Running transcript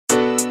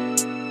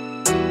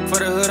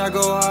the hood, I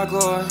go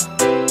hardcore.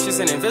 She's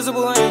an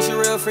invisible, ain't she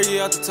real freaky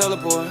out the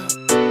teleport.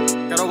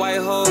 Got a white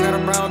hoe, got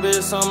a brown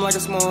bitch, something like a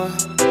s'more.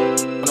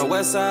 On the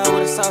west side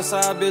with a south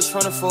side bitch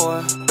from the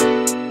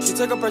 4. She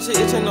took up her shit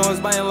itching nose,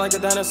 biting like a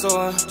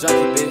dinosaur.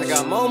 Jockey bitch, I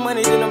got more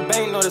money than a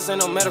bank, no this ain't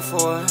no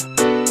metaphor.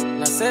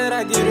 And I said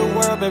I'd give you the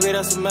world, baby,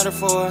 that's a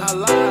metaphor. I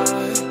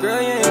lied,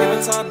 girl, you ain't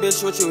giving top,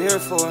 bitch, what you here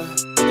for?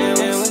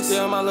 Endless,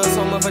 yeah, my love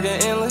so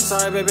motherfucking endless.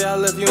 Sorry, baby, I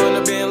left you in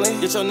the Bentley.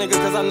 Get your nigga,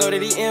 cause I know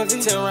that he envy.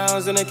 10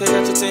 rounds in the cake,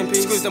 got your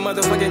 10-piece. Squeeze the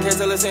motherfucking case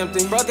till it's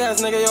empty. Broke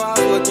ass nigga, your house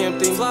look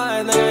empty.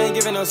 Fly nigga, ain't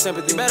giving no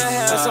sympathy. Better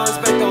have some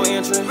respect on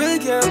entry. Really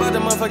care about the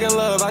motherfucking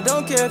love. I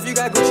don't care if you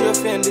got Gucci or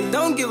Fendi.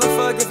 Don't give a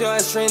fuck if your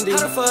ass trendy.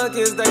 How the fuck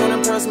is they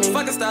gonna impress me?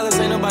 Fucking stylist,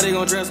 ain't nobody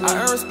gonna dress me.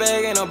 I earn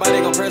respect, ain't nobody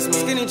gonna press me.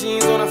 Skinny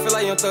jeans on, I feel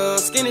like young thug.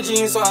 Skinny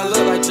jeans, so I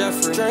look like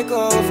Jeffrey.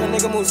 Draco, if a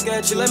nigga move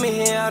sketchy. Let me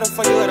hear how the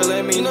fuck you let her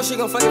let me. You know she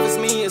gon' fuck if it's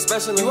me,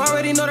 especially. You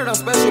already know that I'm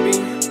special, B.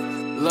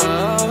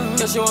 Love,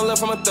 guess you want love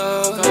from a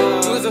thug.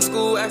 You was in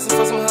school asking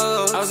for some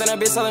hugs. I was in that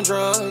bitch selling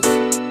drugs.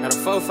 Got a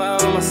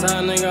 4-5 on my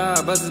side, nigga,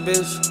 I bust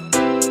this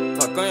bitch.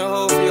 Fuck on your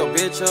hoe, for your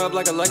bitch up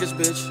like a luggage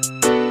bitch.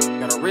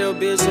 Got a real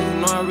bitch, and you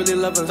know I really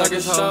love her.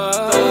 Thuggish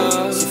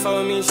hoe. She fuck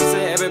with me, she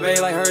say, hey, baby,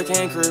 like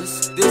Hurricane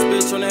Chris. This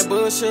bitch on that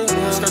bullshit,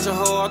 scratch a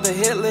hoe off the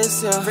hit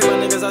list, yeah. Free my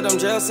niggas out them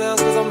jail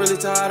cells, cause I'm really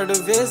tired of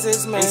the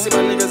visits, man. Ain't see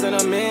my niggas in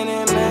a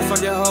minute, man.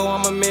 Fuck your hoe,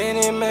 I'm a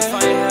minute, man. If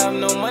I ain't have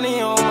no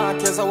money on my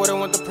kiss, I would've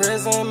went to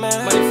prison,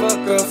 man. Money fuck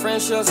girl,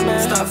 friendships,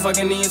 man. Stop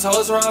fucking these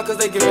hoes wrong, cause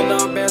they giving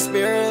off bad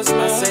spirits, man.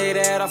 I say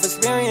that off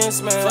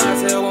experience, man. Fly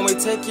as hell when we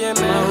take it,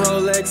 man. My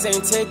Rolex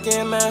ain't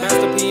ticking, man.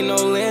 Master P, no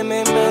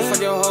limit, man.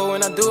 Fuck your hoe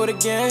when I do it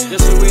again. Yeah,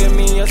 she with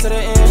me, yes to the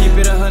end. Keep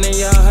it 100,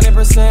 yeah,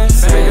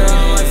 100%. Baby girl,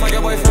 I'm like, fuck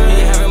your boyfriend.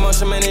 He ain't having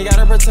much money,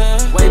 gotta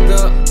pretend. Wake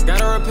up,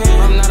 gotta repent.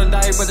 I'm not a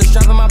dyke, but the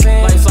strap in my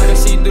pants. Life like a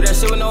she do that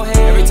shit with no hand.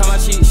 Every time I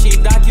cheat, she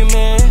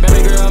document.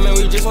 Baby girl, man,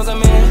 we just wasn't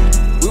meant.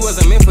 We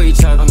wasn't meant for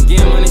each other. I'm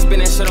getting money,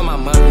 spend that shit on my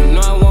mother. You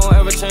know I won't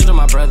ever change on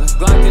my brother.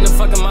 Glock in the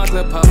fucking my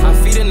clip puff. I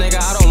feed a nigga,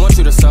 I don't want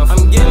you to suffer.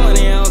 I'm getting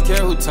money, I don't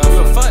care who tough.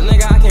 You a fuck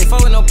nigga, I can't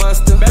fuck with no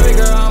buster. Baby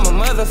girl, I'm a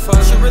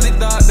motherfucker. She really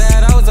thought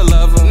that I was a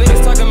lover.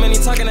 Niggas talking many,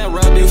 talking that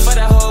rubbish. For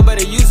that hoe,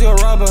 better use your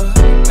rubber.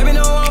 Baby,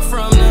 no, I'm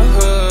from the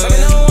hood.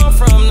 Baby, no, I'm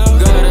from the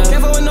gutter.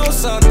 Can't fuck with no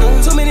sucker.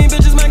 Too many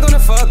bitches, man, gonna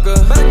fuck her.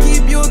 Better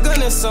keep you a gun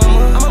this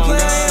summer. I'm a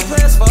player, I ain't play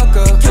as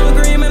fucker. Count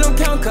green, man, don't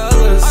count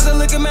colors. I can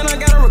look at man, I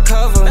gotta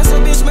recover. That's a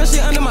bitch, man, she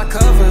under my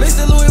cover.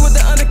 Mr. Louis with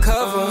the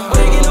undercover. When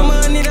you get no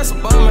money, that's a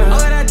bummer.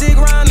 All of that dick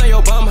round on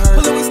your bum hurt.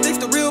 Pull up with sticks,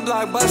 the real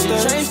blockbuster.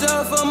 She changed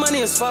up for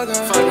money, as fuck her.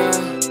 Fuck her,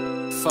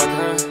 fuck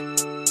her.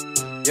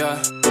 Yeah,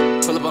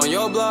 pull up on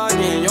your block,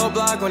 and your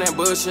block on that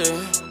bullshit.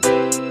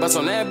 Bust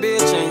on that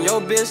bitch, and your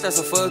bitch, that's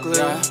a fuck lip.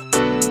 Yeah.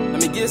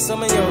 Let me get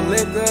some of your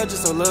liquor,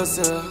 just a little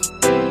sip.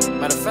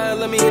 Matter of fact,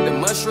 let me hit the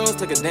mushrooms,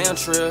 take a damn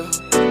trip.